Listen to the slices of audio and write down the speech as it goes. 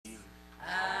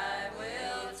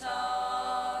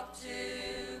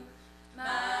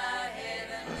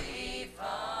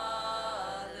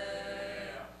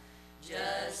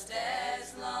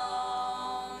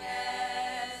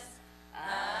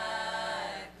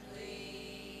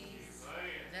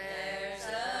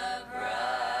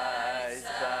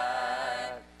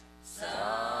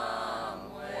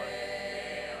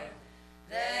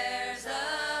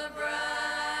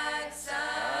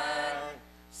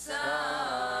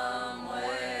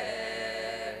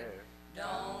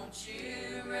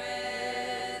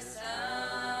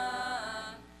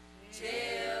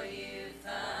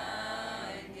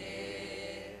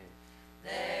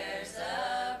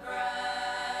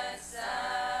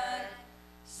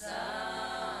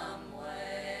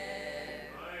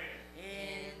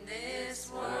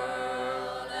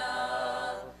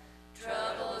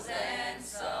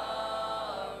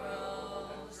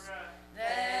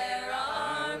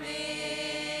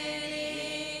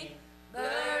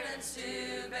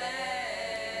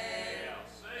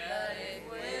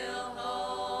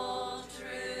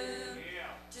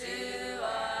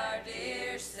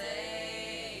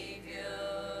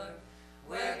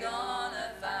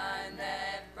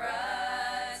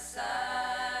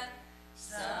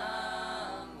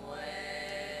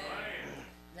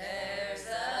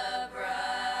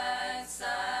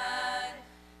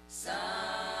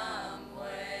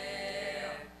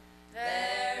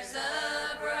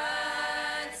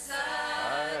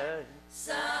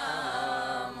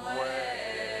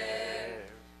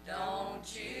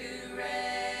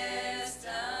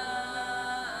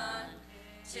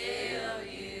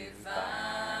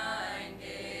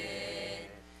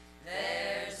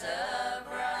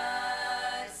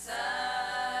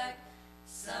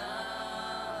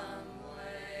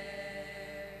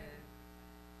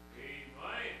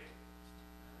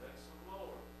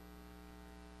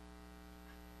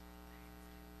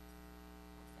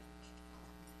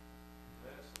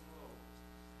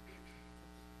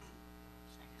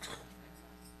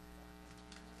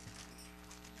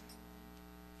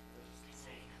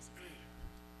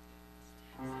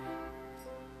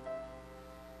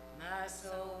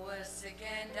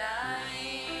and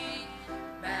dying,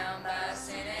 bound by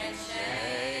sin and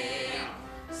shame.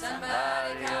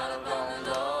 Somebody called upon the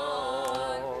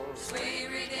Lord, sweet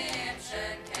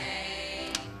redemption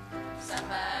came.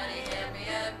 Somebody held me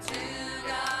up to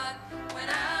God when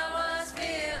I was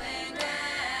feeling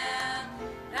down.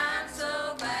 And I'm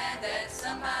so glad that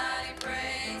somebody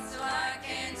prayed so I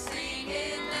can sing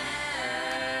it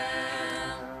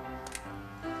now.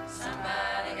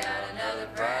 Somebody got another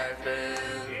breakthrough.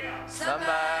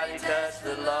 Somebody touched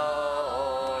the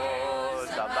Lord.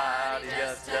 Somebody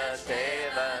just touched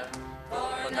heaven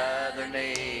for another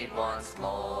need once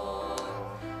more.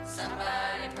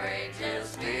 Somebody prayed till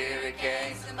Spirit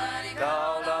came. Somebody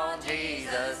called on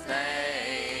Jesus'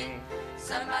 name.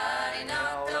 Somebody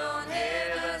knocked on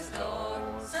heaven's door.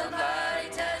 Somebody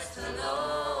touched the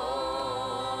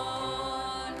Lord.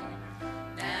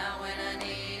 Now when I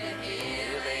need a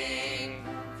healing,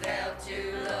 felt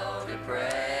too low to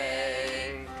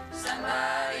pray,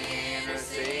 somebody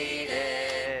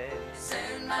interceded.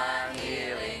 Soon my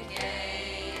healing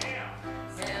came.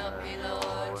 Help me,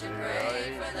 Lord, to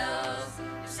pray for those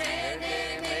who stand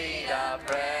in need of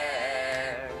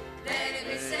prayer. Let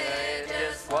me say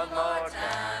just one more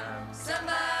time,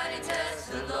 somebody touch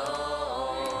the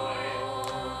Lord.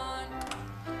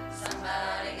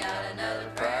 Somebody got another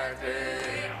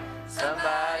breakthrough.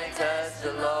 Somebody touch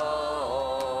the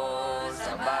Lord.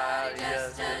 Somebody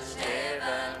just touched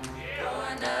heaven for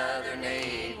another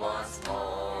need once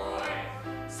more.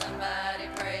 Somebody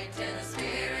prayed till the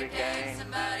Spirit came.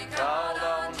 Somebody called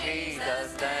on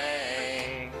Jesus'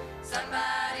 name.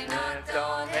 Somebody knocked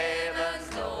on heaven's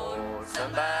door.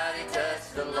 Somebody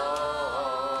touched the Lord.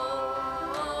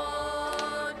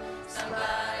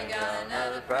 Somebody got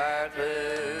another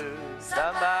breakthrough.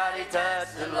 Somebody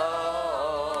touched the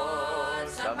Lord.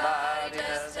 Somebody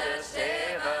just touched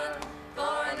heaven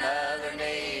for another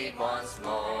need once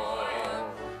more.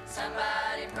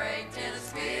 Somebody prayed till the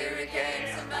Spirit came.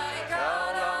 Somebody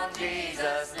called on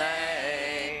Jesus'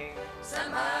 name.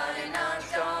 Somebody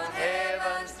knocked on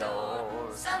heaven's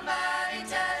door. Somebody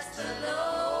touched the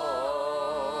Lord.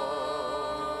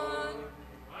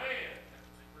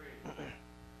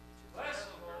 Bless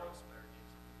the Lord.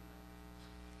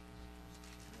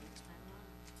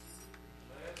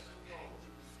 Bless the Lord.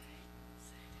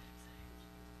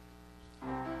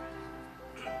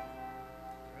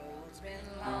 Road's been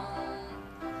long,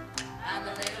 I'm a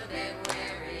little bit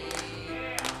weary.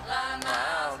 A lot of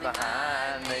miles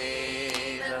behind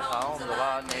me, the home's a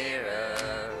lot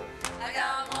nearer. I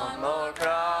got one more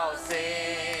crossing,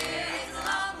 it's a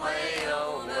long way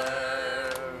over.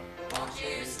 Won't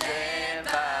you stand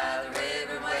by the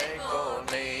river and wait for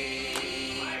me?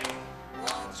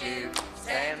 Won't you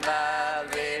stand by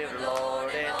the river,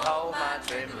 Lord, and hold my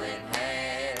trembling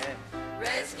hand?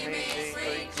 Rescue me,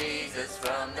 sweet Jesus,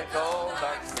 from the cold,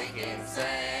 dark, sinking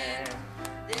sand.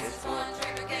 This one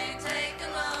trip I can't take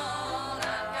alone.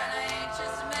 I'm kinda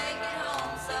anxious to make it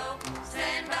home, so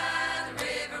stand by the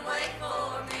river and wait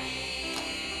for me.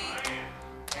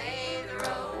 Pave the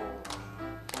road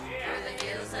through the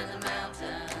hills and the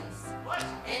mountains,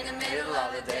 in the middle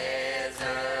of the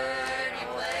desert, you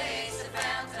place a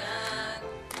fountain.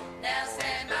 Now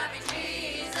stand by me,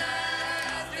 Jesus,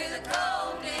 through the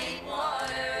cold, deep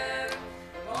water.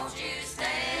 Won't you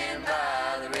stand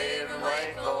by the river and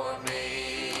wait for me?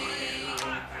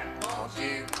 Won't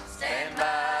you stand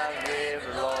by the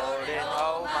river, Lord, and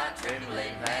hold my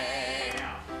trembling hand?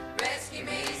 Rescue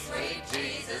me, sweet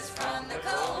Jesus, from the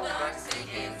cold, dark,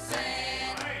 sinking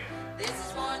sand. This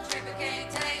is one trip I can't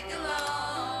take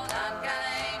alone. I'm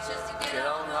kinda anxious to get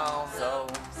on home, so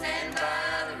stand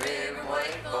by the river and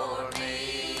wait for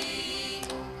me.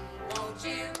 Won't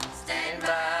you stand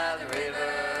by the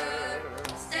river?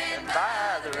 Stand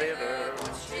by the river.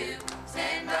 Won't you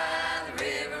stand by the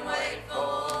river and wait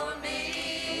for me?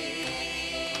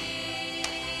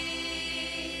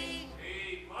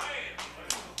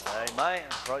 Amen. Amen.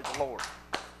 Praise the Lord.